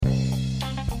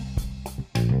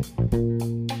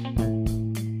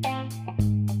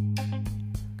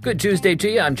Good Tuesday to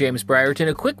you. I'm James Brierton.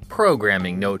 A quick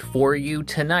programming note for you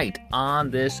tonight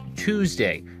on this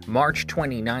Tuesday, March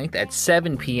 29th at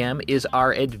 7 p.m. is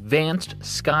our Advanced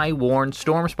Skywarn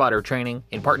Storm Spotter training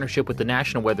in partnership with the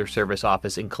National Weather Service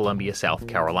office in Columbia, South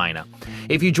Carolina.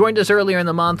 If you joined us earlier in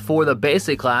the month for the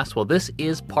basic class, well, this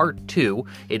is part 2.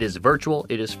 It is virtual,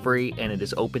 it is free, and it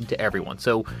is open to everyone.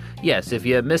 So, yes, if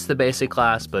you missed the basic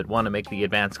class but want to make the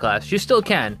advanced class, you still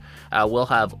can. We'll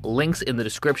have links in the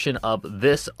description of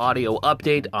this audio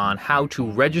update on how to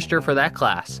register for that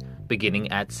class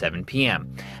beginning at 7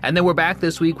 p.m. And then we're back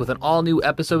this week with an all-new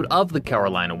episode of the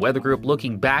Carolina Weather Group,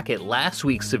 looking back at last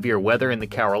week's severe weather in the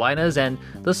Carolinas and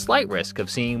the slight risk of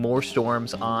seeing more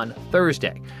storms on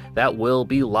Thursday. That will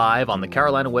be live on the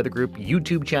Carolina Weather Group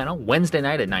YouTube channel Wednesday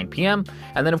night at 9 p.m.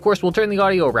 And then, of course, we'll turn the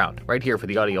audio around right here for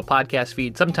the audio podcast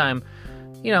feed sometime,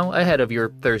 ahead of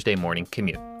your Thursday morning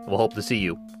commute. We'll hope to see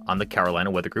you on the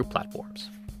Carolina Weather Group platforms.